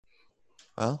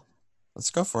Well, let's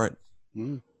go for it.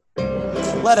 Mm.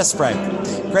 Let us pray.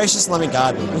 Gracious, loving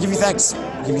God, we give you thanks.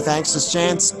 We give you thanks for this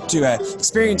chance to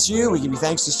experience you. We give you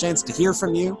thanks for this chance to hear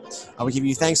from you. We give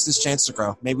you thanks for this chance to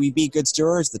grow. May we be good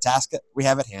stewards of the task that we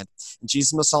have at hand. In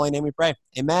Jesus' most holy name we pray.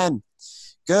 Amen.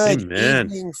 Good Amen.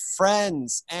 evening,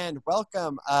 friends, and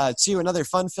welcome to another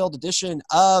fun-filled edition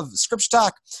of Scripture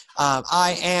Talk.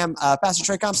 I am Pastor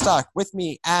Trey Comstock. With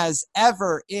me, as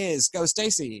ever, is Go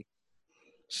Stacy.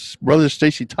 Brother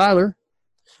Stacy Tyler.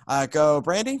 Go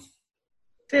Brandy.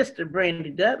 Sister Brandy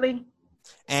Dudley.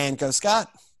 And Go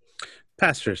Scott.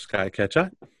 Pastor Sky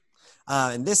Ketchut.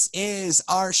 And this is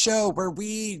our show where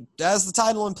we, as the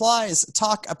title implies,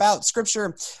 talk about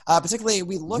Scripture. Particularly,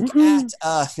 we look at,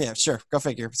 yeah, sure, go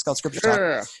figure. It's called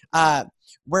Scripture Talk.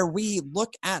 Where we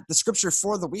look at the Scripture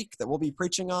for the week that we'll be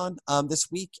preaching on this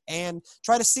week and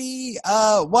try to see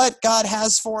what God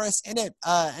has for us in it,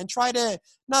 and try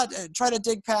to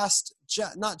dig past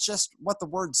not just what the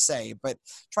words say, but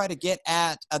try to get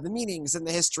at the meanings and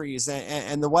the histories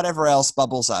and the whatever else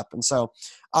bubbles up. And so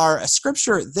our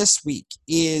scripture this week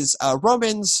is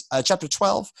Romans chapter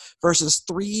 12, verses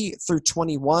 3 through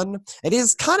 21. It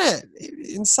is kind of,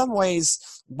 in some ways,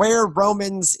 where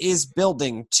Romans is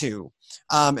building to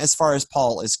as far as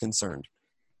Paul is concerned.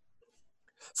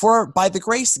 For by the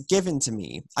grace given to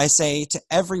me, I say to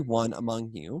everyone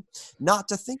among you, not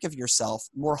to think of yourself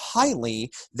more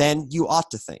highly than you ought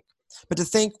to think, but to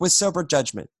think with sober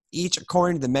judgment, each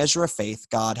according to the measure of faith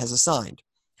God has assigned.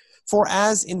 For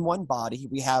as in one body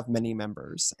we have many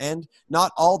members, and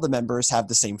not all the members have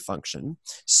the same function,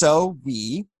 so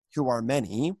we, who are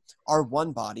many, are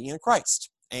one body in Christ,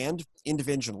 and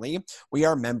individually we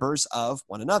are members of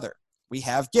one another. We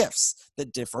have gifts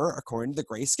that differ according to the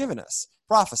grace given us.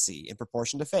 Prophecy in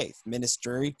proportion to faith,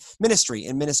 ministry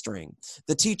in ministering,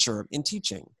 the teacher in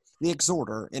teaching, the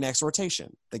exhorter in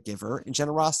exhortation, the giver in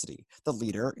generosity, the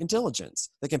leader in diligence,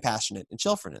 the compassionate in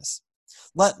cheerfulness.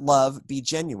 Let love be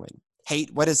genuine.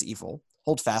 Hate what is evil.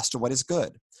 Hold fast to what is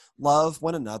good. Love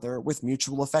one another with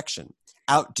mutual affection.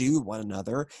 Outdo one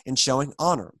another in showing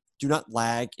honor. Do not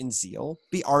lag in zeal.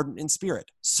 Be ardent in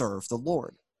spirit. Serve the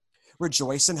Lord.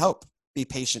 Rejoice in hope. Be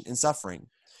patient in suffering.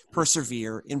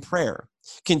 Persevere in prayer.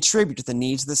 Contribute to the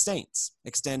needs of the saints.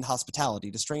 Extend hospitality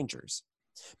to strangers.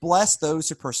 Bless those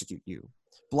who persecute you.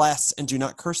 Bless and do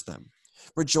not curse them.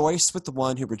 Rejoice with the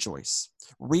one who rejoice.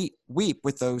 Weep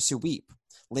with those who weep.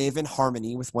 Live in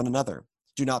harmony with one another.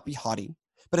 Do not be haughty,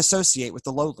 but associate with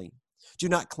the lowly. Do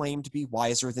not claim to be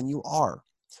wiser than you are.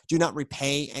 Do not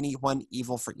repay anyone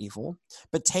evil for evil,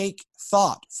 but take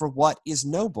thought for what is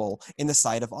noble in the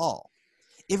sight of all.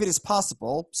 If it is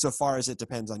possible, so far as it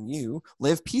depends on you,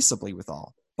 live peaceably with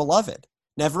all. Beloved,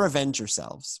 never avenge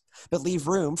yourselves, but leave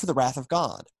room for the wrath of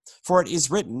God. For it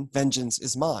is written, vengeance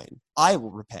is mine. I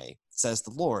will repay, says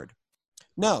the Lord.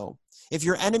 No, if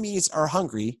your enemies are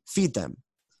hungry, feed them.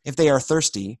 If they are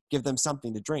thirsty, give them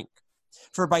something to drink.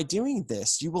 For by doing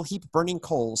this, you will heap burning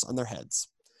coals on their heads.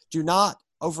 Do not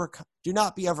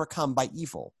be overcome by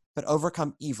evil, but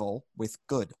overcome evil with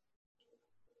good.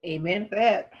 Amen for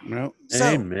that. No. So,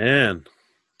 Amen.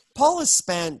 Paul has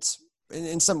spent,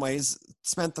 in some ways,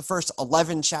 the first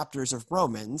 11 chapters of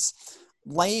Romans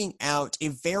laying out a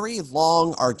very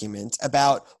long argument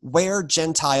about where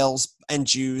Gentiles and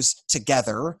Jews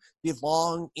together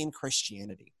belong in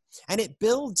Christianity. And it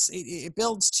builds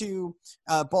to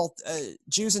both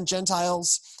Jews and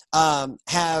Gentiles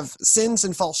have sins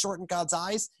and fall short in God's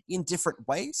eyes in different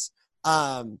ways.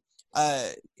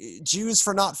 Jews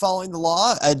for not following the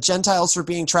law, Gentiles for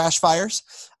being trash fires.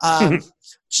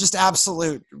 Just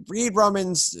absolute. Read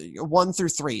Romans 1 through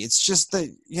 3. It's just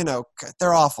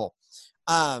they're awful.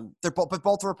 But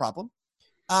both are a problem.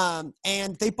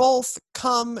 And they both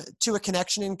come to a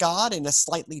connection in God in a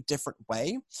slightly different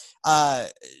way.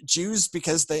 Jews,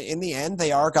 because in the end,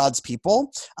 they are God's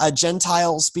people.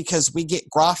 Gentiles, because we get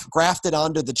grafted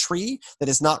onto the tree that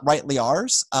is not rightly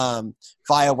ours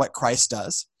via what Christ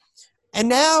does. And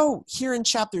now, here in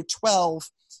chapter 12,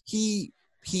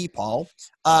 Paul,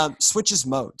 switches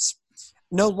modes.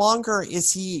 No longer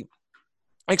is he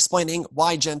explaining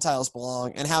why Gentiles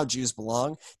belong and how Jews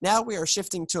belong. Now we are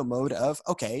shifting to a mode of,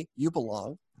 okay, you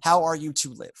belong. How are you to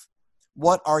live?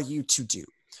 What are you to do?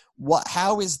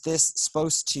 How is this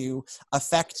supposed to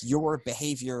affect your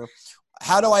behavior?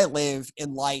 How do I live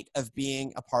in light of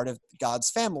being a part of God's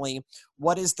family?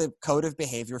 What is the code of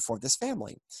behavior for this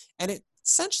family? And it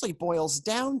essentially boils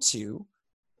down to,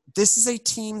 this is a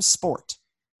team sport.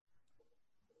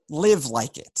 Live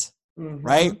like it,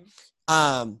 right?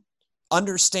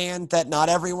 Understand that not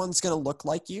everyone's going to look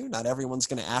like you. Not everyone's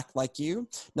going to act like you.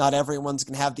 Not everyone's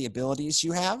going to have the abilities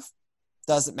you have.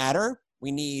 Doesn't matter.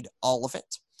 We need all of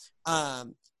it.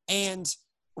 And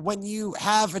when you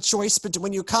have a choice, but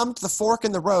when you come to the fork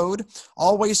in the road,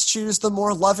 always choose the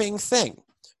more loving thing,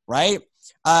 right?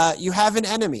 You have an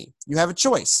enemy. You have a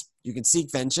choice. You can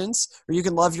seek vengeance or you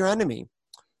can love your enemy.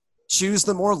 Choose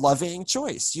the more loving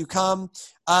choice. You come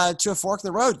to a fork in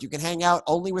the road. You can hang out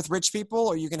only with rich people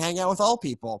or you can hang out with all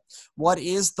people. What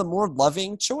is the more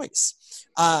loving choice?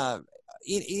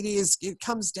 It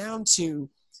comes down to,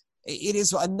 it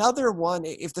is another one.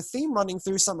 If the theme running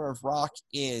through Summer of Rock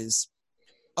is,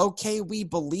 okay, we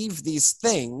believe these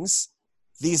things,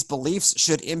 these beliefs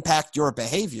should impact your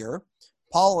behavior,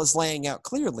 Paul is laying out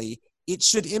clearly it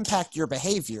should impact your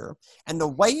behavior. And the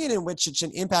way in which it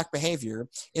should impact behavior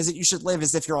is that you should live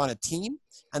as if you're on a team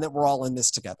and that we're all in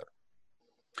this together.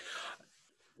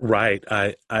 Right.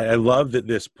 I love that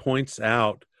this points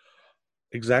out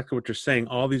exactly what you're saying,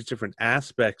 all these different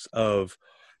aspects of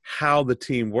how the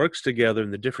team works together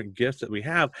and the different gifts that we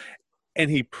have. And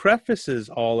he prefaces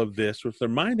all of this with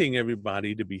reminding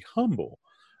everybody to be humble,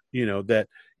 that,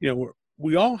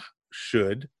 we all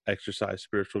should exercise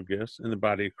spiritual gifts in the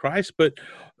body of Christ, but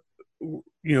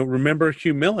remember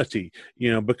humility,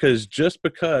 because just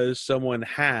because someone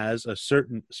has a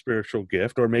certain spiritual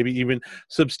gift or maybe even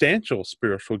substantial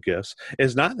spiritual gifts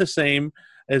is not the same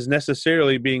as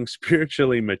necessarily being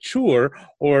spiritually mature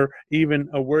or even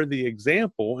a worthy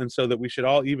example. And so that we should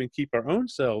all even keep our own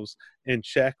selves in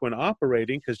check when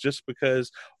operating, because just because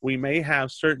we may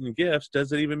have certain gifts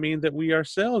doesn't even mean that we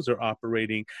ourselves are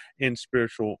operating in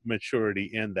spiritual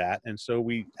maturity in that. And so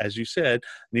we, as you said,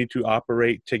 need to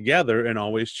operate together and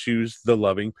always choose the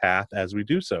loving path as we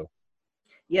do so.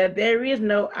 Yeah, there is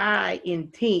no I in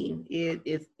team.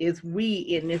 It's we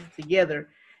in this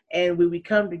together. And when we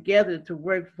come together to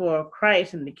work for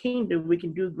Christ and the kingdom, we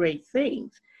can do great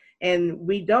things. And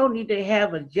we don't need to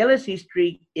have a jealousy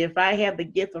streak. If I have the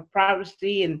gift of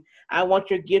prophecy and I want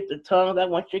your gift of tongues, I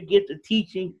want your gift of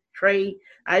teaching, trade,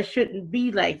 I shouldn't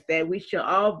be like that. We should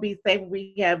all be thankful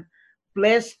we have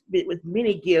blessed with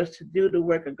many gifts to do the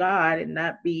work of God and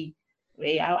not be,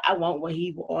 hey, I want what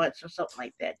he wants or something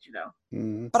like that,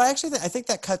 Mm-hmm. But I think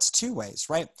that cuts two ways,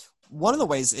 right? One of the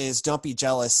ways is don't be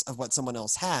jealous of what someone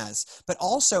else has, but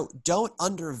also don't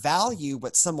undervalue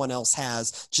what someone else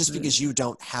has just because you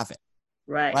don't have it.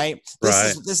 Right.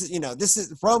 This is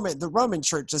the Roman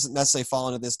church doesn't necessarily fall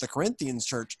into this. The Corinthian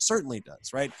church certainly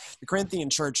does, right? The Corinthian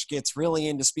church gets really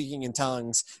into speaking in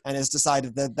tongues and has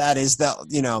decided that is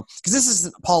because this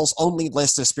is Paul's only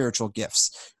list of spiritual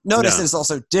gifts. Notice it's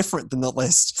also different than the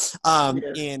list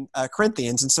in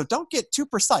Corinthians. And so don't get too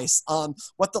precise on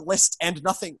what the list and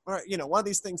nothing, or, one of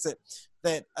these things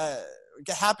that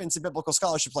happens in biblical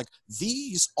scholarship, like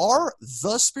these are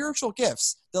the spiritual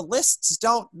gifts. The lists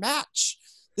don't match.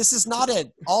 This is not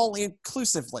an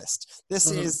all-inclusive list.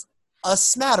 This is a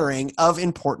smattering of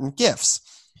important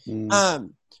gifts. But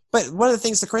one of the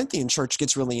things the Corinthian church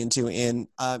gets really into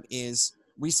is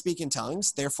we speak in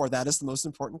tongues, therefore that is the most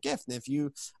important gift. And if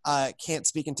you can't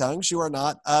speak in tongues, you are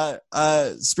not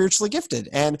spiritually gifted.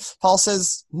 And Paul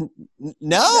says,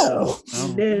 no.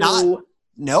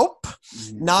 Nope,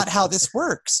 not how this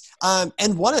works. And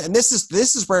this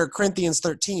is where Corinthians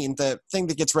 13, the thing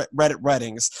that gets read at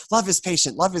weddings, love is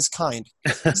patient, love is kind.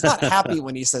 He's not happy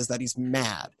when he says that. He's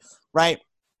mad, right?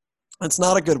 It's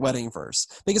not a good wedding verse,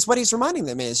 because what he's reminding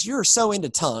them is you're so into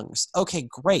tongues. Okay,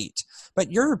 great.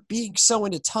 But you're being so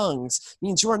into tongues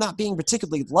means you are not being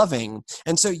particularly loving.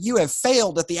 And so you have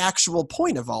failed at the actual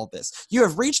point of all this. You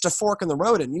have reached a fork in the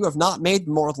road and you have not made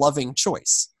more loving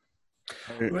choice.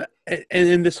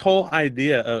 And this whole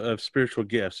idea of spiritual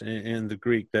gifts in the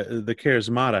Greek, the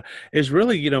charismata, is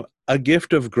really, a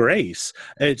gift of grace.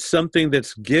 It's something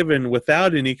that's given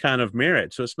without any kind of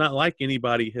merit. So it's not like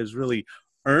anybody has really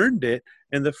earned it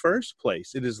in the first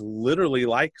place. It is literally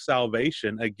like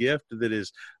salvation, a gift that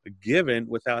is given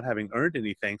without having earned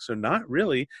anything. So not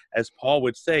really, as Paul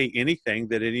would say, anything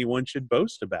that anyone should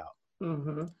boast about.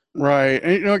 Mm-hmm. Right.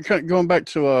 And, going back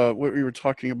to what we were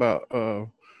talking about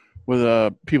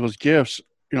with people's gifts,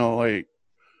 like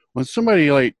when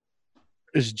somebody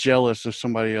is jealous of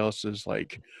somebody else's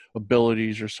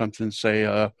abilities or something,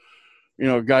 say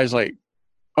guys like,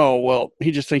 oh well,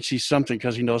 he just thinks he's something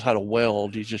because he knows how to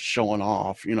weld, he's just showing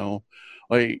off,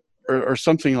 or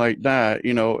something like that.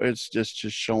 It's just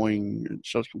it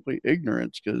shows complete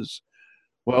ignorance, because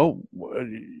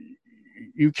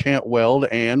you can't weld,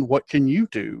 and what can you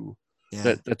do?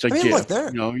 That's a gift.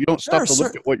 Look, you don't stop to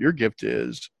look at what your gift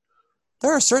is.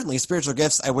 There are certainly spiritual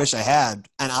gifts I wish I had,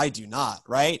 and I do not,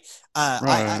 right?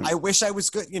 I wish I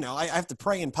was good. I have to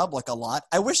pray in public a lot.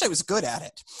 I wish I was good at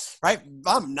it, right?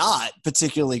 I'm not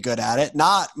particularly good at it,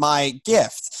 not my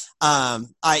gift.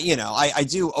 I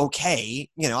do okay.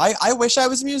 I wish I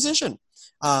was a musician.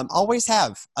 Always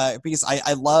have, because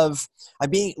I love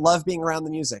being around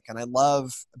the music, and I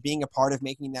love being a part of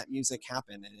making that music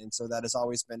happen. And so that has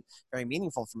always been very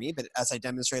meaningful for me. But as I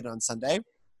demonstrated on Sunday,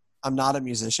 I'm not a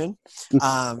musician,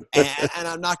 and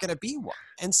I'm not going to be one.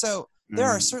 And so there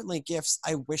are certainly gifts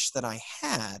I wish that I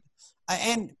had,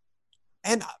 and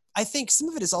I think some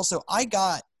of it is also I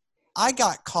got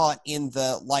caught in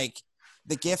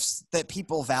the gifts that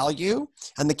people value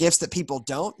and the gifts that people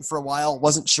don't. For a while,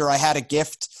 wasn't sure I had a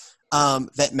gift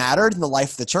that mattered in the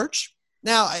life of the church.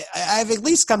 Now, I've at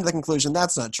least come to the conclusion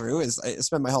that's not true, as I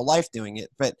spent my whole life doing it.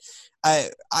 But I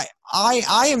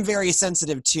am very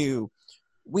sensitive to,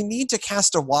 we need to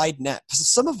cast a wide net.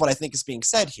 Some of what I think is being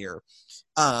said here,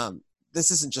 this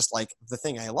isn't just like the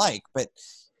thing I like, but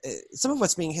some of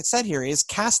what's being said here is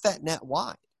cast that net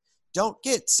wide. Don't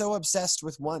get so obsessed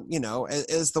with one,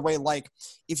 as the way, like,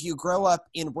 if you grow up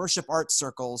in worship art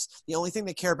circles, the only thing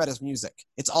they care about is music.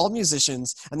 It's all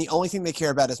musicians, and the only thing they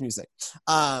care about is music.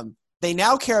 They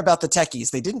now care about the techies.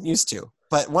 They didn't used to,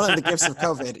 but one of the gifts of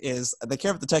COVID is they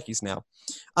care about the techies now.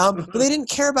 But they didn't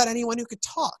care about anyone who could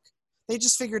talk. They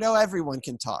just figured, everyone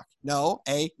can talk. No,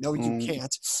 you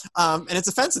can't. And it's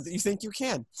offensive that you think you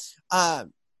can. But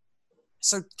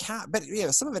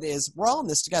some of it is we're all in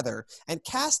this together, and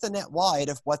cast the net wide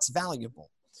of what's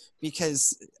valuable,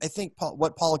 because I think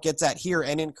what Paul gets at here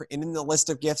and in the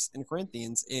list of gifts in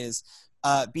Corinthians is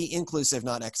be inclusive,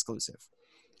 not exclusive.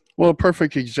 Well, a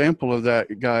perfect example of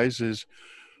that, guys, is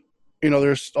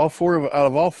there's out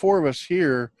of all four of us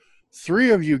here, 3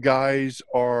 of you guys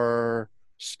are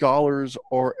scholars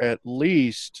or at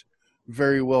least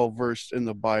very well versed in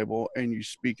the Bible, and you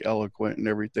speak eloquent and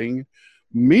everything.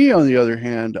 Me, on the other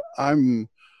hand,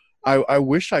 I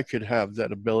wish I could have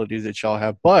that ability that y'all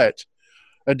have, but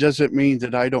it doesn't mean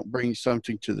that I don't bring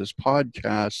something to this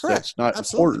podcast that's not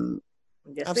important.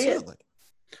 Yes, absolutely.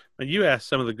 You asked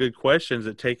some of the good questions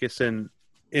that take us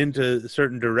into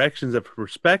certain directions of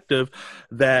perspective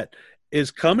that is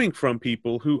coming from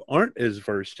people who aren't as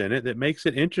versed in it, that makes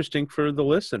it interesting for the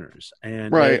listeners.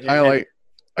 And right,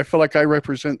 I feel like I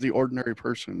represent the ordinary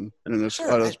person in this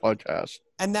podcast.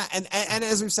 And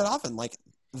as we've said often, like,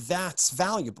 that's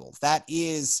valuable. That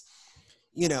is,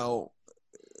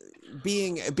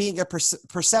 being a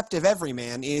perceptive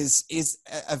everyman is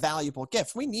a valuable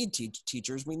gift. We need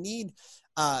teachers. We need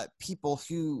people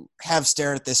who have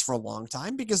stared at this for a long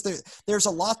time, because there's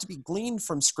a lot to be gleaned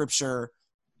from Scripture,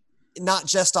 not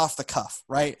just off the cuff,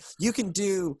 right? You can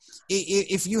do,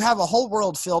 if you have a whole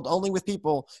world filled only with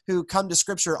people who come to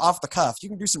Scripture off the cuff, you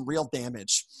can do some real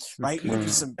damage, right? You can do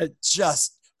some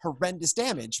just horrendous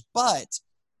damage, but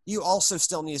you also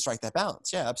still need to strike that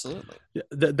balance. Yeah, absolutely.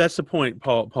 That's the point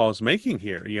Paul's making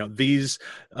here. These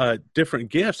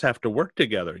different gifts have to work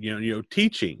together.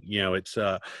 Teaching. It's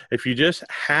if you just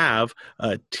have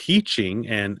teaching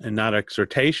and not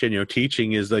exhortation.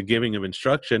 Teaching is the giving of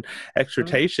instruction.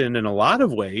 Exhortation, in a lot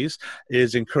of ways,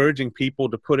 is encouraging people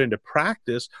to put into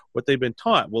practice what they've been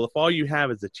taught. Well, if all you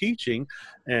have is the teaching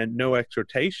and no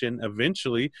exhortation,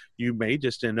 eventually you may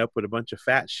just end up with a bunch of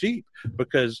fat sheep,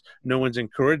 because no one's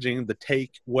encouraging to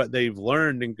take what they've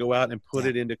learned and go out and put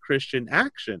it into Christian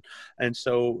action. And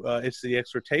so it's the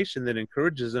exhortation that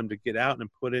encourages them to get out and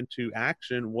put into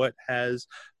action what has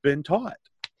been taught.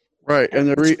 Right. And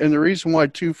the reason why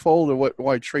twofold of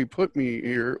why Trey put me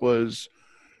here was,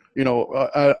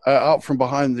 out from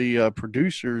behind the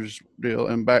producers deal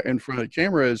and back in front of the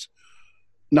camera, is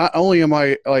not only am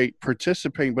I like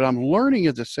participating, but I'm learning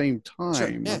at the same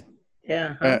time. Sure.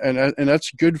 Yeah. And that's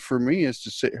good for me, is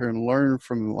to sit here and learn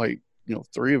from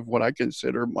 3 of what I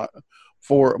consider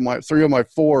three of my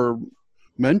 4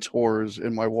 mentors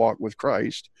in my walk with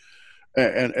Christ,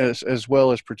 and as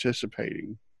well as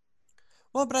participating.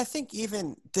 Well, but I think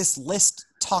even this list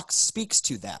speaks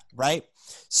to that, right?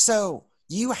 So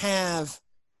you have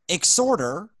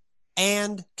exhorter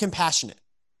and compassionate,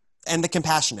 and the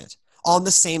compassionate on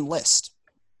the same list,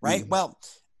 right? Well,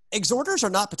 exhorters are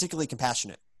not particularly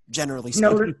compassionate, generally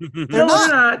speaking. They're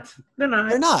not.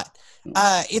 They're not.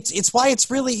 It's why it's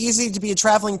really easy to be a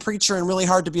traveling preacher and really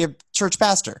hard to be a church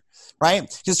pastor, right?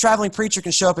 Because traveling preacher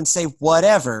can show up and say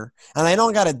whatever, and they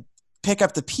don't got to pick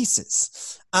up the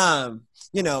pieces.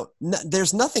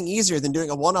 There's nothing easier than doing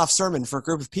a one-off sermon for a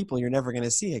group of people you're never going to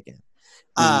see again.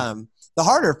 The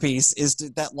harder piece is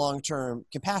that long-term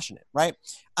compassionate, right?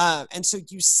 And so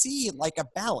you see like a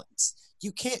balance.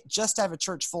 You can't just have a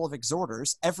church full of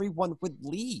exhorters. Everyone would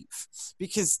leave,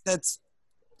 because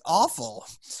awful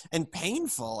and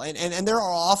painful, and there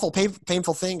are awful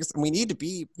painful things, and we need to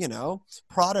be, you know,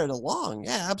 prodded along.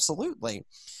 Yeah, absolutely.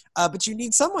 But you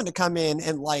need someone to come in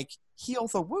and like heal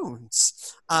the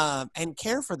wounds, and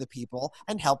care for the people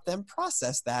and help them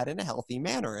process that in a healthy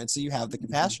manner. And so you have the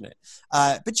compassionate,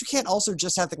 but you can't also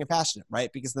just have the compassionate,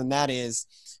 right? Because then that is,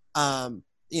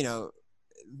 you know,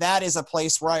 that is a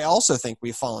place where I also think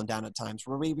we've fallen down at times,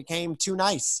 where we became too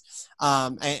nice.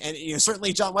 And you know,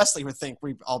 certainly John Wesley would think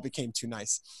we all became too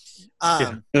nice.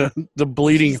 The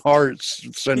bleeding hearts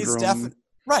syndrome.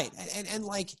 Right. And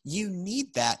like, you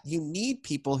need that. You need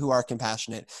people who are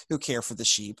compassionate, who care for the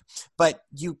sheep, but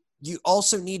you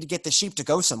also need to get the sheep to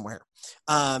go somewhere.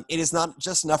 It is not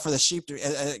just enough for the sheep to,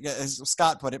 as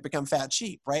Scott put it, become fat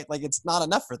sheep, right? Like, it's not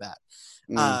enough for that.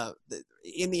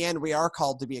 In the end, we are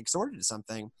called to be exhorted to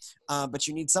something, but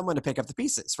you need someone to pick up the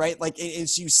pieces, right? Like,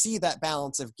 as you see that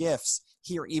balance of gifts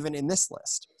here, even in this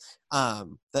list,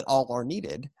 that all are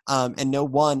needed, and no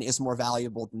one is more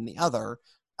valuable than the other.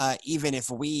 Even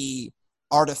if we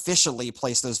artificially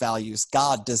place those values,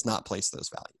 God does not place those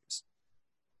values.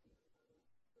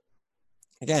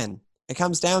 Again, it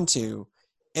comes down to,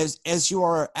 as you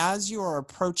are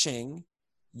approaching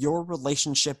your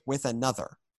relationship with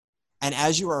another, and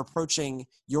as you are approaching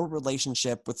your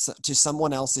relationship to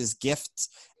someone else's gift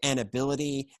and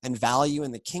ability and value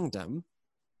in the kingdom,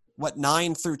 what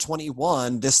 9 through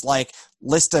 21, this like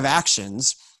list of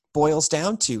actions, boils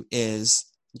down to is,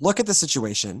 look at the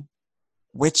situation.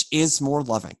 Which is more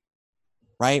loving,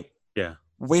 right? Yeah.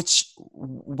 Which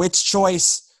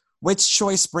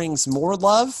choice brings more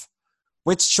love?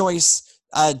 Which choice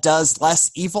does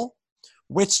less evil?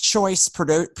 Which choice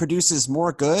produces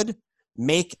more good?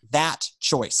 Make that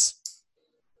choice.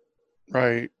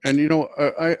 Right. And you know,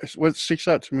 what sticks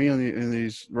out to me in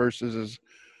these verses is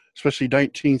especially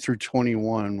 19 through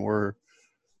 21, where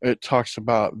it talks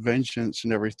about vengeance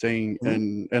and everything,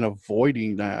 and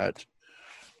avoiding that.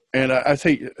 And I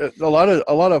think a lot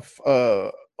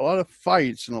of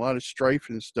fights and a lot of strife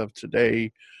and stuff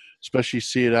today, especially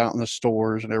see it out in the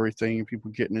stores and everything, people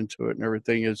getting into it and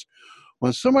everything, is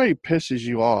when somebody pisses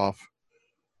you off,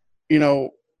 you know,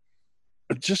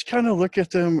 just kind of look at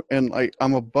them and like,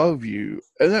 I'm above you.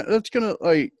 And that's going to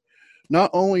like, not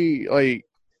only like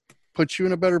put you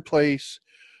in a better place,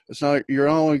 you're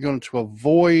not only going to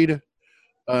avoid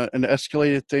an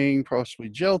escalated thing, possibly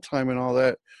jail time and all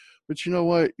that, but you know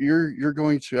what? You're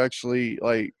going to actually,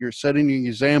 like, you're setting an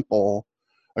example,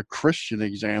 a Christian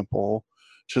example,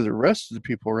 to the rest of the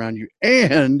people around you,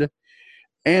 and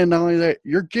not only that,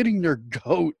 you're getting their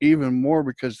goat even more,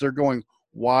 because they're going,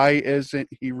 why isn't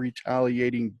he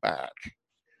retaliating back?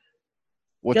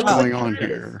 What's going on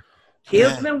here?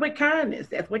 Kill them with kindness.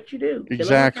 That's what you do.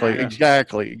 Exactly.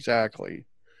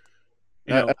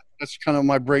 You know, that's kind of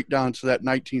my breakdown to that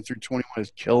 19 through 21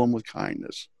 is kill them with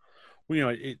kindness. Well, you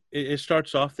know, it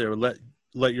starts off there. Let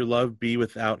your love be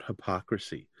without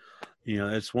hypocrisy. You know,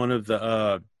 it's one of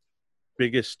the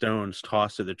biggest stones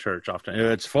tossed at the church often.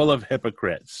 It's full of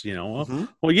hypocrites, you know.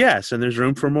 Well, yes, and there's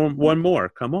room for one more.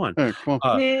 Come on.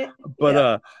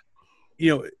 But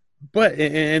you know, but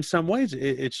in some ways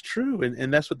it's true,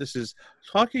 and that's what this is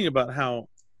talking about, how,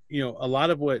 you know, a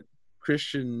lot of what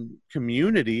Christian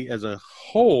community as a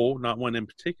whole, not one in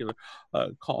particular,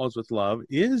 calls with love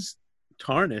is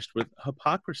tarnished with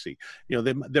hypocrisy. You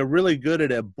know, they're really good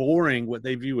at abhorring what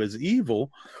they view as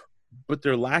evil, but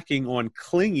they're lacking on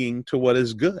clinging to what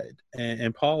is good.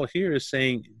 And Paul here is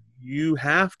saying you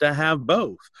have to have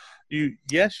both. You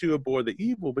abhor the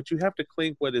evil, but you have to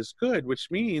cling what is good, which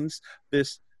means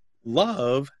this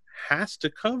love has to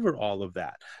cover all of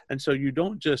that. And so you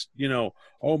don't just, you know,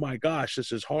 oh my gosh,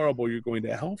 this is horrible, you're going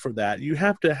to hell for that. You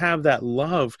have to have that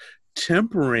love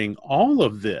tempering all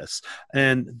of this.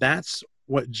 And that's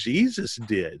what Jesus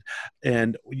did.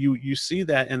 And you see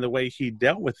that in the way he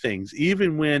dealt with things,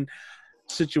 even when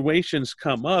situations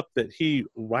come up that he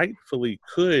rightfully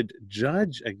could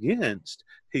judge against,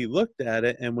 he looked at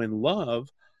it, and when love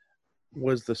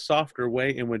was the softer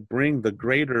way and would bring the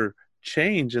greater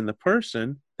change in the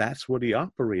person, that's what he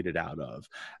operated out of.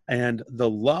 And the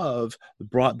love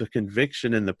brought the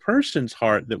conviction in the person's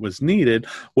heart that was needed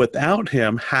without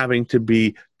him having to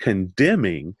be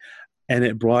condemning. And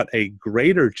it brought a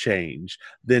greater change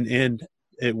than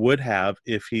it would have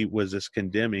if he was as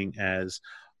condemning as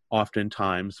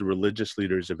oftentimes the religious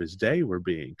leaders of his day were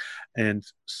being. And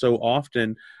so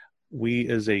often we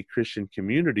as a Christian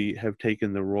community have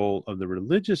taken the role of the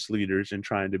religious leaders in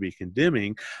trying to be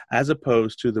condemning, as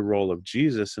opposed to the role of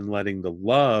Jesus in letting the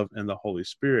love and the Holy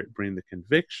Spirit bring the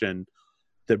conviction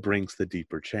that brings the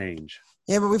deeper change.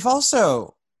 Yeah, but we've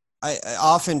also I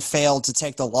often fail to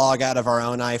take the log out of our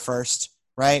own eye first,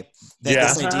 right?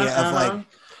 This idea of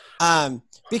like,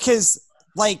 because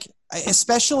like,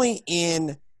 especially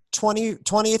in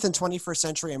 20th and 21st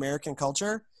century American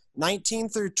culture, 19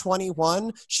 through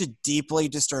 21 should deeply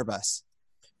disturb us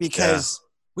because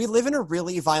we live in a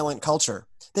really violent culture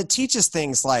that teaches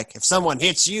things like, if someone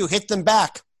hits you, hit them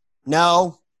back.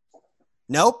 No,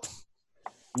 nope,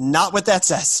 not what that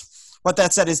says. What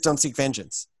that said is don't seek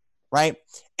vengeance, right?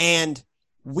 And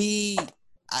I wish,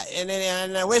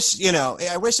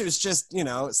 I wish it was just,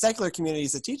 secular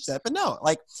communities that teach that, but no,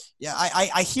 like,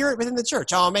 I hear it within the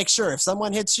church. Oh, make sure if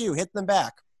someone hits you, hit them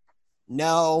back.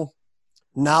 No,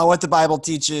 not what the Bible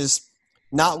teaches,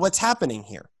 not what's happening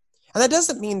here. And that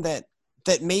doesn't mean that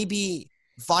maybe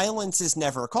violence is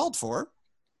never called for.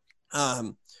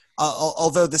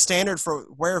 Although the standard for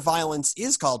where violence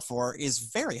is called for is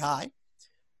very high.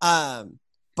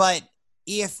 But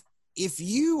if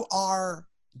you are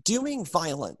doing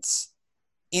violence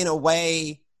in a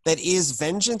way that is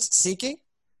vengeance seeking,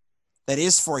 that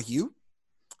is for you,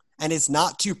 and is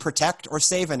not to protect or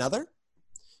save another,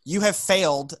 you have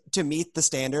failed to meet the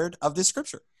standard of the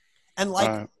scripture. And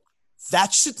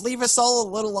that should leave us all a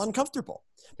little uncomfortable,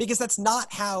 because that's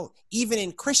not how, even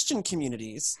in Christian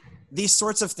communities, these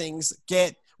sorts of things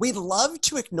get. We love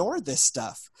to ignore this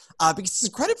stuff because it's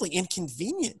incredibly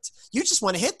inconvenient. You just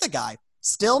want to hit the guy.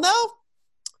 Still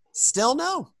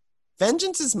no.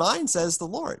 Vengeance is mine, says the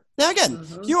Lord. Now again,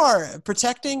 you are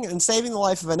protecting and saving the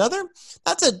life of another.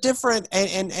 That's a different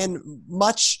and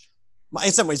much,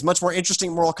 in some ways, much more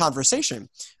interesting moral conversation.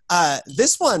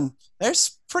 This one,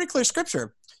 there's pretty clear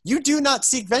scripture. You do not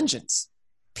seek vengeance,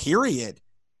 period,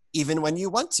 even when you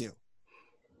want to.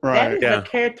 Right. That is a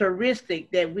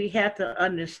characteristic that we have to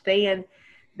understand,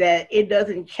 that it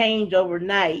doesn't change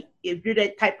overnight. If you're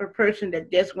that type of person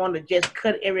that just want to just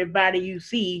cut everybody you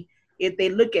see if they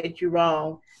look at you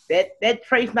wrong, that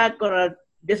trait's not going to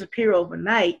disappear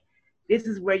overnight. This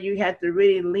is where you have to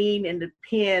really lean and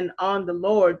depend on the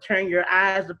Lord, turn your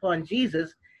eyes upon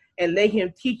Jesus, and let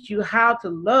him teach you how to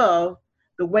love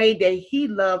the way that he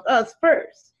loved us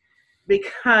first.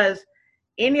 Because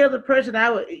any other person, I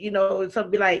would,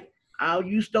 something be like, "Oh,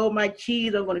 you stole my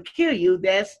cheese, I'm going to kill you."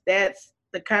 That's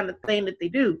the kind of thing that they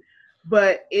do.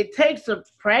 But it takes a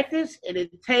practice and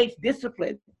it takes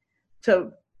discipline.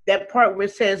 To that part where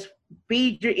it says,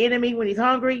 feed your enemy when he's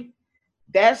hungry,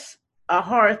 that's a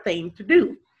hard thing to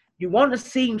do. You want to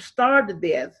see him starve to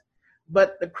death,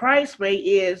 but the Christ way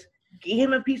is give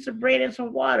him a piece of bread and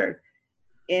some water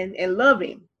and love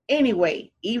him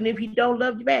anyway, even if he don't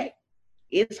love you back.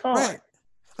 It's hard. Right.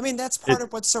 I mean, that's part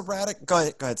of what's so radical. Go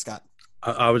ahead, Scott.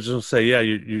 I was just going to say,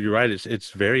 you're right.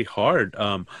 It's very hard.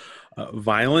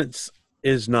 Violence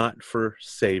is not for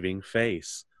saving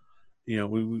face.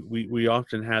 We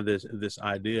often have this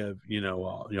idea of,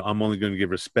 I'm only going to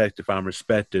give respect if I'm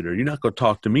respected, or you're not going to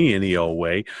talk to me any old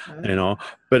way,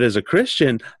 But as a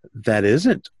Christian, that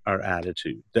isn't our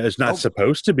attitude. That is not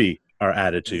supposed to be our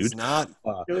attitude. It's not.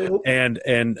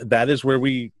 And that is where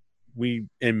we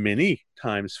in many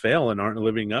times fail and aren't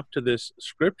living up to this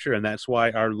scripture, and that's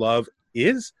why our love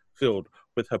is filled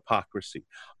with hypocrisy.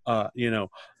 The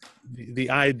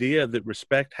idea that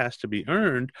respect has to be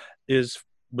earned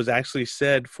was actually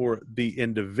said for the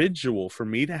individual. For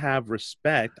me to have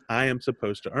respect, I am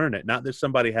supposed to earn it. Not that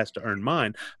somebody has to earn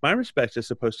mine. My respect is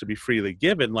supposed to be freely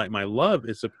given, like my love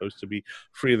is supposed to be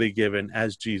freely given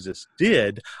as Jesus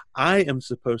did. I am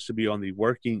supposed to be on the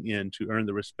working end to earn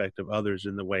the respect of others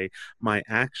in the way my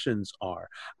actions are.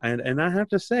 And I have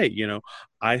to say,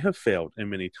 I have failed in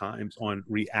many times on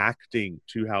reacting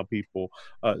to how people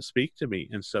speak to me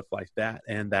and stuff like that.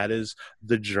 And that is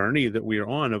the journey that we are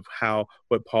on, of how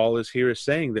what Paul is here is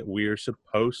saying that we are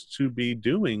supposed to be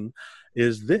doing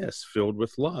is this, filled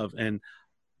with love. And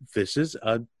this is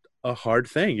a hard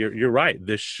thing. You're right.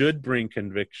 This should bring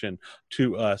conviction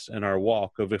to us in our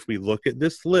walk of, if we look at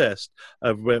this list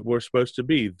of what we're supposed to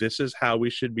be, this is how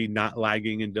we should be, not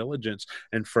lagging in diligence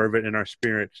and fervent in our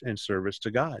spirit and service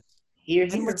to God.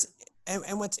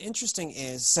 And what's interesting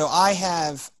is, so I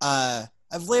have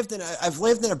I've lived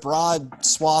in a broad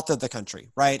swath of the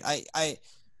country, right? I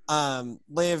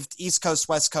lived East Coast,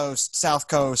 West Coast, South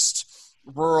Coast,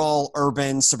 rural,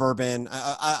 urban, suburban.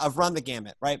 I've run the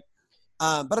gamut, right?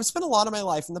 But I've spent a lot of my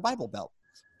life in the Bible Belt.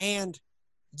 And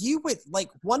you would, like,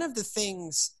 one of the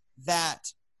things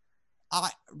that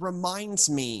reminds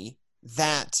me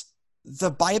that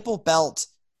the Bible Belt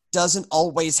doesn't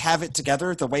always have it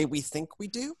together the way we think we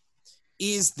do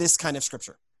is this kind of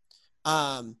scripture.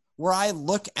 where I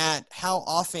look at how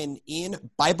often in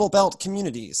Bible Belt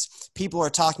communities, people are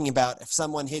talking about if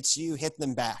someone hits you, hit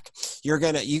them back. You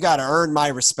got to earn my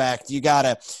respect. You got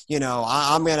to,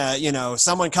 I'm going to,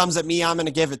 someone comes at me, I'm going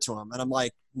to give it to them. And I'm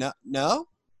like, no.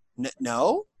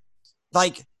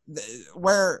 Like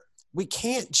where we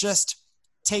can't just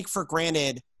take for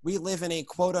granted we live in a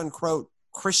quote unquote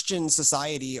Christian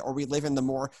society, or we live in the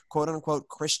more quote unquote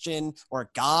Christian or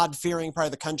God-fearing part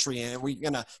of the country, and we're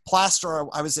gonna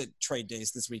I was at Trade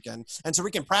Days this weekend, and so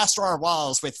we can plaster our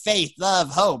walls with faith,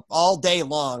 love, hope all day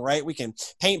long, right? We can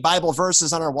paint Bible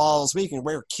verses on our walls, we can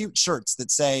wear cute shirts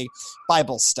that say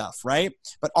Bible stuff, right?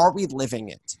 But are we living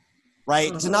it,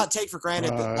 right? To not take for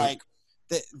granted that like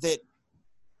that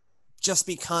just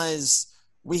because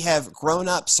we have grown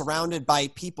up surrounded by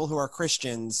people who are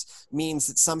Christians means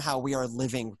that somehow we are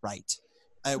living right.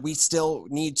 We still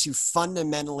need to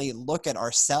fundamentally look at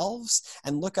ourselves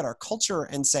and look at our culture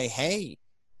and say, hey,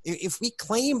 if we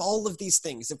claim all of these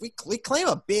things, if we claim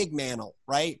a big mantle,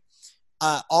 right?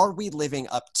 Are we living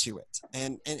up to it?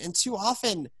 And too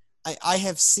often I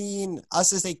have seen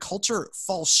us as a culture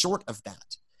fall short of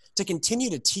that. To continue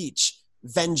to teach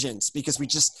vengeance because we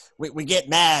get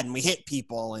mad and we hit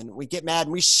people, and we get mad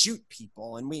and we shoot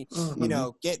people, and we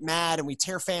get mad and we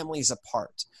tear families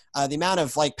apart. The amount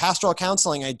of like pastoral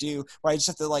counseling I do where I just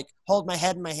have to like hold my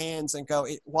head in my hands and go,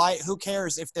 who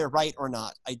cares if they're right or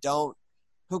not?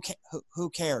 Who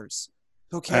cares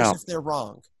if they're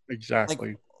wrong?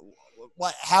 Exactly.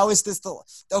 Like, how is this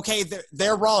okay,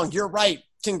 they're wrong, you're right,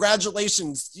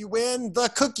 congratulations, you win the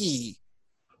cookie.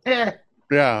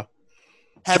 Yeah.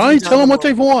 Johnny, tell them what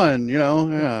they've won,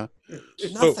 yeah.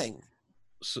 Nothing.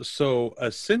 So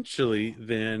essentially,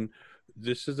 then,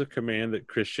 this is a command that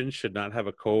Christians should not have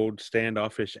a cold,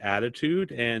 standoffish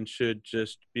attitude and should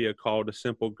just be a call to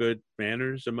simple good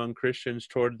manners among Christians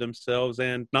toward themselves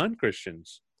and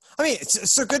non-Christians. I mean,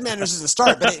 so good manners is a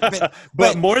start,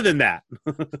 but more than that.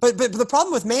 but the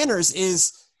problem with manners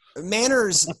is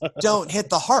manners don't hit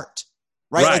the heart.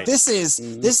 Right? Like this is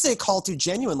a call to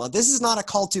genuine love. This is not a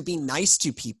call to be nice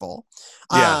to people.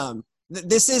 Yeah.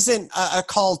 This isn't a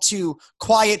call to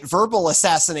quiet verbal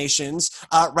assassinations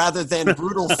rather than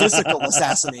brutal physical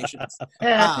assassinations.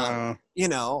 The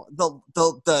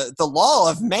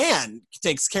law of man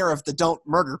takes care of the don't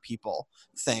murder people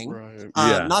thing.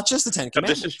 Right. Not just the 10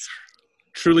 Commandments. This is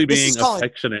truly being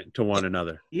affectionate to one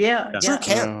another. Yeah. True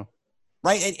care. Yeah.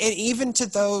 Right? And even to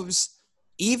those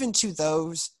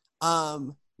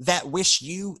that wish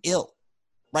you ill,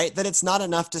 right? That it's not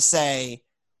enough to say,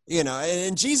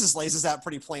 and Jesus lays this out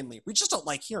pretty plainly. We just don't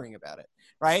like hearing about it,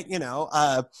 right?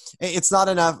 It's not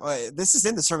enough. This is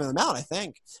in the Sermon on the Mount, I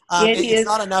think. It's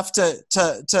not enough to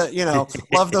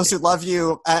love those who love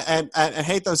you and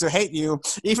hate those who hate you.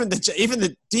 Even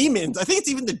the demons. I think it's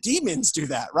even the demons do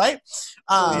that, right?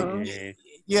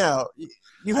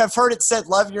 You have heard it said,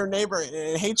 love your neighbor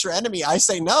and hate your enemy. I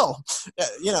say no.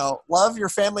 Love your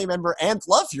family member and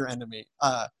love your enemy.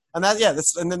 And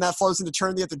then that flows into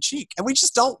turn the other cheek. And we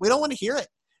don't want to hear it,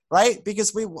 right?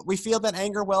 Because we feel that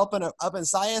anger well up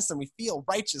inside us, and we feel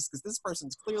righteous because this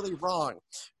person's clearly wrong.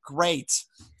 Great.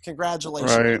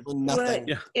 Congratulations. Right. Nothing.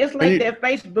 Well, it's like that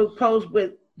Facebook post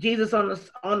with Jesus on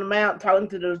the mount talking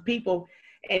to those people.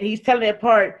 And he's telling that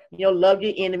part, love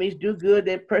your enemies, do good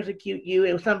that persecute you.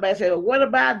 And somebody said, well, what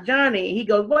about Johnny? And he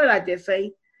goes, what did I just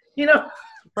say?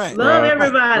 Right. Love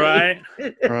everybody. Right.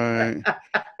 Right.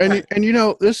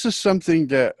 And this is something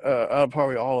that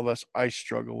probably all of us, I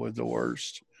struggle with the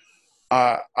worst.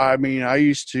 I mean, I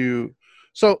used to,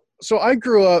 so I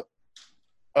grew up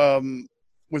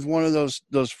with one of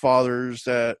those fathers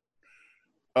that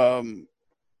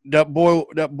that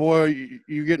boy,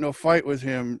 you get in a fight with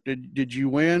him. Did you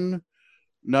win?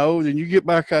 No. Then you get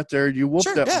back out there and you whoop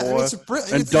that boy,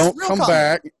 and don't come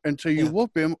back until you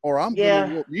whoop him, or I'm going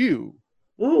to whoop you.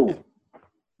 Ooh.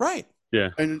 Right. Yeah.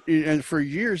 And for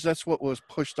years, that's what was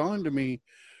pushed on to me.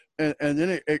 And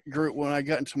then it grew when I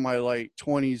got into my like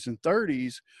 20s and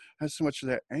 30s. I had so much of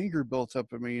that anger built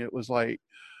up in me. It was like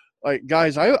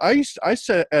guys, I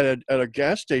sat at a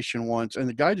gas station once, and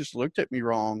the guy just looked at me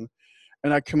wrong.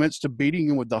 And I commenced to beating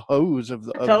him with the hose of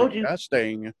the gas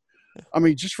thing. I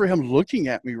mean, just for him looking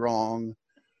at me wrong.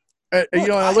 And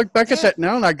I look back at that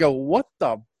now and I go, what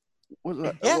the? What's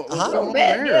going on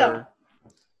there?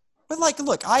 But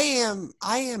look, I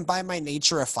am by my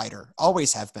nature a fighter.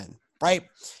 Always have been, right?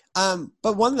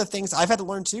 But one of the things I've had to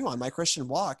learn too on my Christian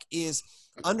walk is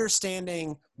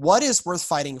understanding what is worth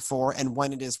fighting for and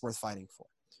when it is worth fighting for,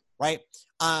 right?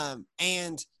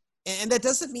 And And that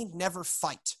doesn't mean never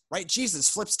fight, right? Jesus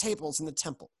flips tables in the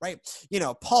temple, right?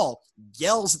 Paul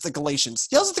yells at the Galatians,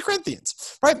 yells at the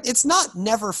Corinthians, right? It's not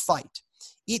never fight.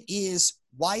 It is,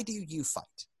 why do you fight?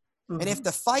 And if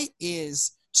the fight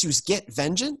is to get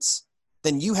vengeance,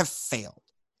 then you have failed.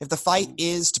 If the fight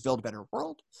is to build a better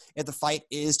world, if the fight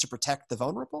is to protect the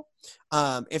vulnerable,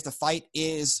 if the fight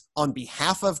is on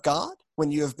behalf of God when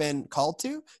you have been called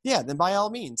to, then by all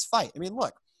means, fight. I mean,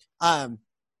 look,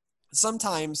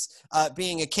 sometimes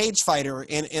being a cage fighter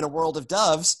in a world of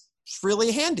doves is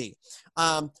really handy.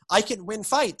 I can win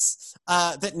fights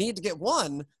that need to get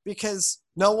won because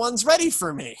no one's ready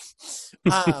for me.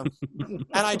 And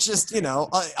I just,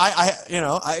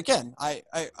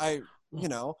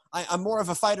 I'm more of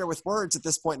a fighter with words at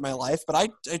this point in my life, but I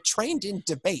trained in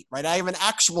debate, right? I am an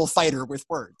actual fighter with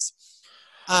words.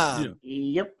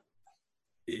 Yep.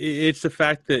 It's the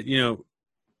fact that,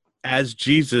 as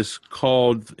Jesus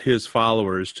called his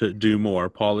followers to do more,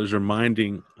 Paul is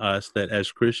reminding us that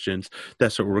as Christians,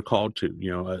 that's what we're called to,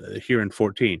 here in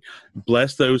 14.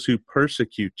 Bless those who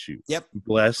persecute you. Yep.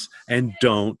 Bless and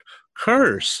don't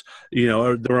curse.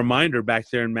 The reminder back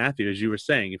there in Matthew, as you were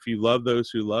saying, if you love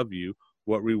those who love you,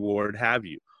 what reward have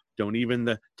you? Don't even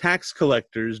the tax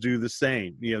collectors do the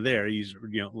same? There he's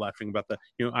laughing about the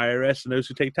IRS and those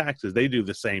who take taxes. They do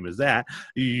the same as that.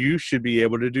 You should be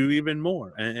able to do even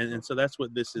more. And so that's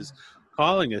what this is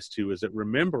calling us to, is that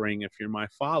remembering, if you're my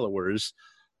followers,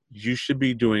 you should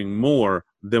be doing more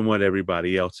than what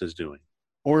everybody else is doing.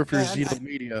 Or if you're Zito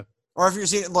Media. Or if you're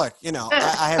seeing, look,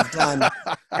 I have done,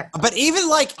 but even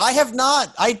I've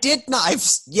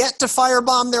yet to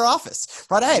firebomb their office,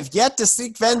 right? I have yet to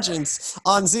seek vengeance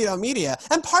on Zito Media.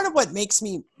 And part of what makes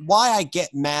why I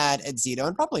get mad at Zito,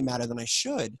 and probably madder than I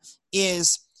should,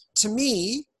 is, to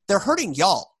me, they're hurting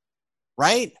y'all,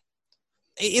 right?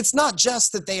 It's not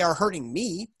just that they are hurting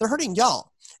me, they're hurting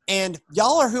y'all. And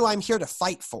y'all are who I'm here to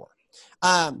fight for.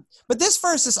 But this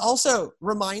verse also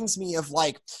reminds me of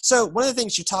so one of the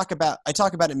things I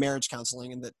talk about in marriage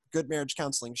counseling, and that good marriage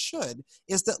counseling should,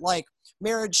 is that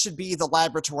marriage should be the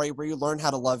laboratory where you learn how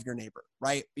to love your neighbor,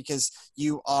 right? Because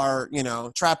you are,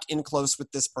 trapped in close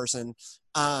with this person,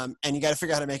 and you got to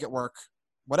figure out how to make it work,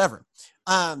 whatever.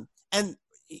 And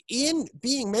in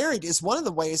being married is one of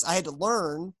the ways I had to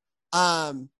learn,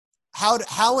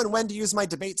 how and when to use my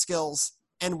debate skills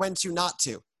and when to not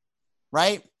to.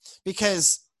 Right?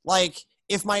 Because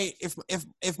if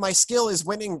my skill is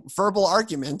winning verbal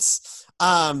arguments,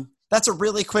 that's a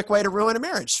really quick way to ruin a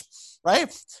marriage,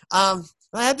 right? I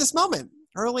had this moment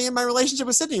early in my relationship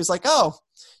with Sydney. He was like, "Oh,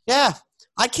 yeah,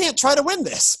 I can't try to win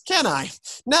this, can I?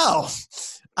 No,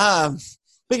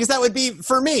 because that would be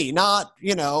for me, not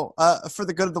for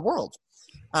the good of the world."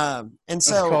 And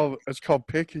so it's called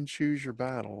pick and choose your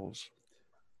battles,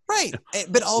 right?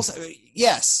 But also,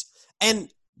 yes,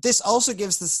 and this also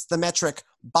gives us the metric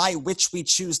by which we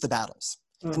choose the battles.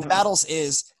 Mm-hmm. And the battles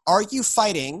is, are you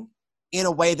fighting in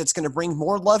a way that's going to bring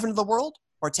more love into the world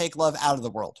or take love out of the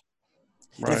world?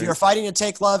 Right. If you're fighting to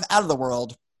take love out of the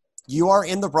world, you are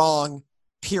in the wrong,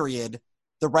 period.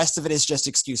 The rest of it is just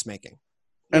excuse making.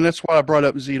 And that's why I brought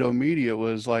up Zito Media,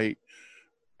 was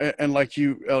and like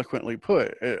you eloquently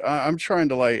put, I'm trying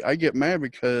to I get mad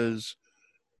because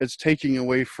it's taking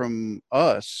away from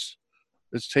us.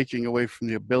 It's taking away from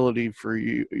the ability for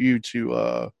you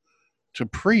to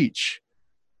preach,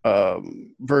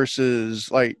 versus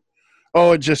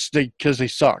just because they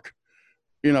suck.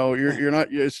 You're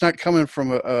not. It's not coming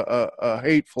from a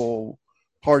hateful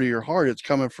part of your heart. It's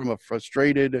coming from a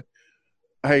frustrated,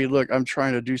 hey, look, I'm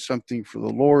trying to do something for the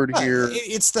Lord here.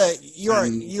 It's you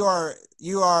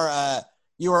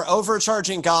are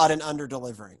overcharging God and under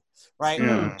delivering, right?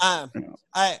 Yeah.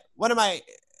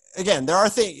 There are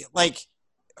things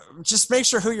just make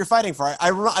sure who you're fighting for.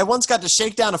 I once got to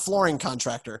shake down a flooring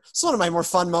contractor. It's one of my more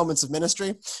fun moments of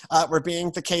ministry, where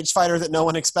being the cage fighter that no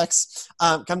one expects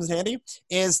comes in handy.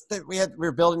 Is that we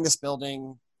were building this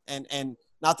building, and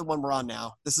not the one we're on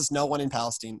now. This is no one in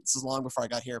Palestine. This is long before I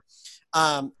got here.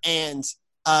 And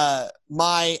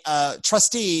my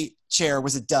trustee chair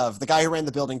was a dove. The guy who ran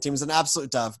the building team was an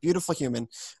absolute dove, beautiful human,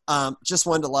 just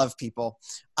wanted to love people.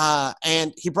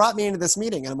 And he brought me into this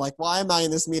meeting, and I'm like, why am I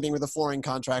in this meeting with a flooring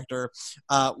contractor?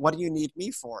 What do you need me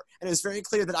for? And it was very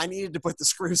clear that I needed to put the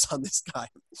screws on this guy,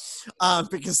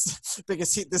 because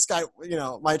this guy,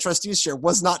 my trustee's chair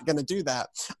was not going to do that.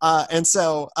 And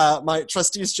so my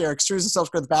trustee's chair extrudes himself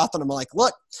to go to the bathroom. I'm like,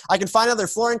 look, I can find another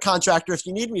flooring contractor if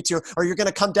you need me to, or you're going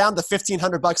to come down the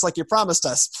 $1,500 like you promised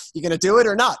us. You going to do it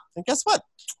or not? And guess what?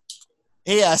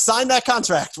 He signed that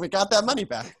contract. We got that money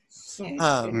back. There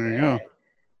you go.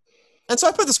 And so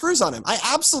I put the screws on him. I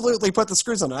absolutely put the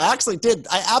screws on him. I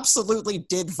absolutely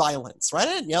did violence, right?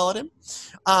 I didn't yell at him,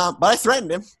 but I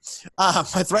threatened him.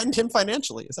 I threatened him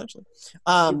financially, essentially.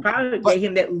 You probably gave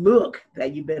him that look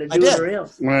that you better do it or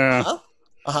else. Yeah.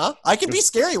 I can be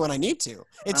scary when I need to.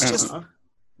 It's just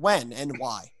when and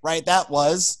why, right? That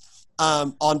was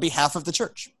on behalf of the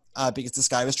church, because this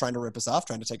guy was trying to rip us off,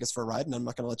 trying to take us for a ride, and I'm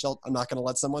not going to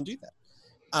let someone do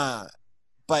that.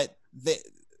 But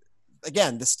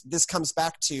again, this comes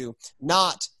back to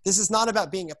this is not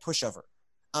about being a pushover.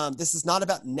 This is not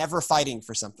about never fighting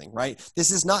for something, right? This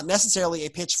is not necessarily a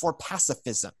pitch for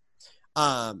pacifism.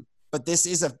 But this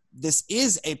is a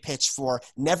pitch for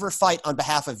never fight on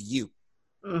behalf of you.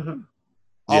 Mm-hmm.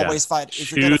 Always fight.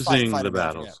 If you're choosing fight the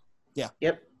battles. Yeah.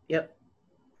 Yep.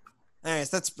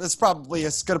 Anyways, that's probably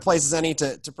as good a place as any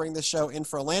to bring this show in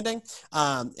for a landing.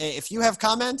 If you have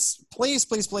comments, please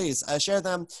share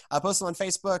them. Post them on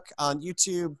Facebook, on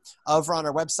YouTube, over on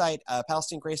our website,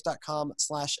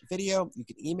 PalestineGrace.com/video. You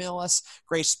can email us,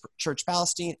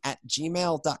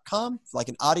 gracechurchpalestine@gmail.com. Like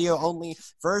an audio-only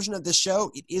version of this show,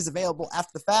 it is available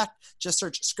after the fact. Just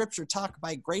search Scripture Talk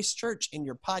by Grace Church in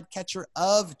your podcatcher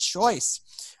of choice.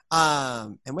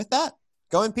 And with that,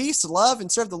 go in peace to love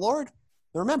and serve the Lord.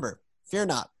 And remember, fear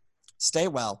not. Stay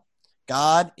well.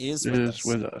 God is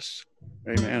with us.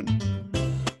 Amen.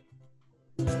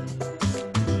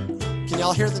 Can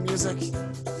y'all hear the music?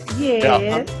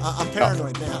 Yes. I'm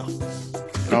paranoid now.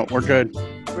 No, we're good.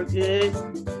 We're good.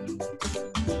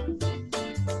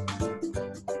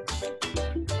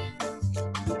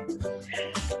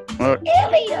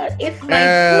 Elliot, it's my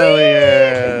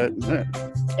friend.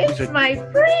 It's my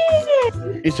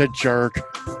friend. He's a jerk.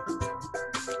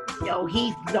 No,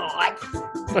 he's not.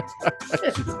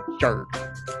 Jerk.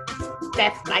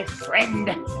 That's my friend.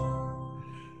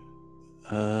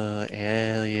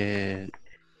 Elliot.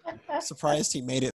 Surprised he made it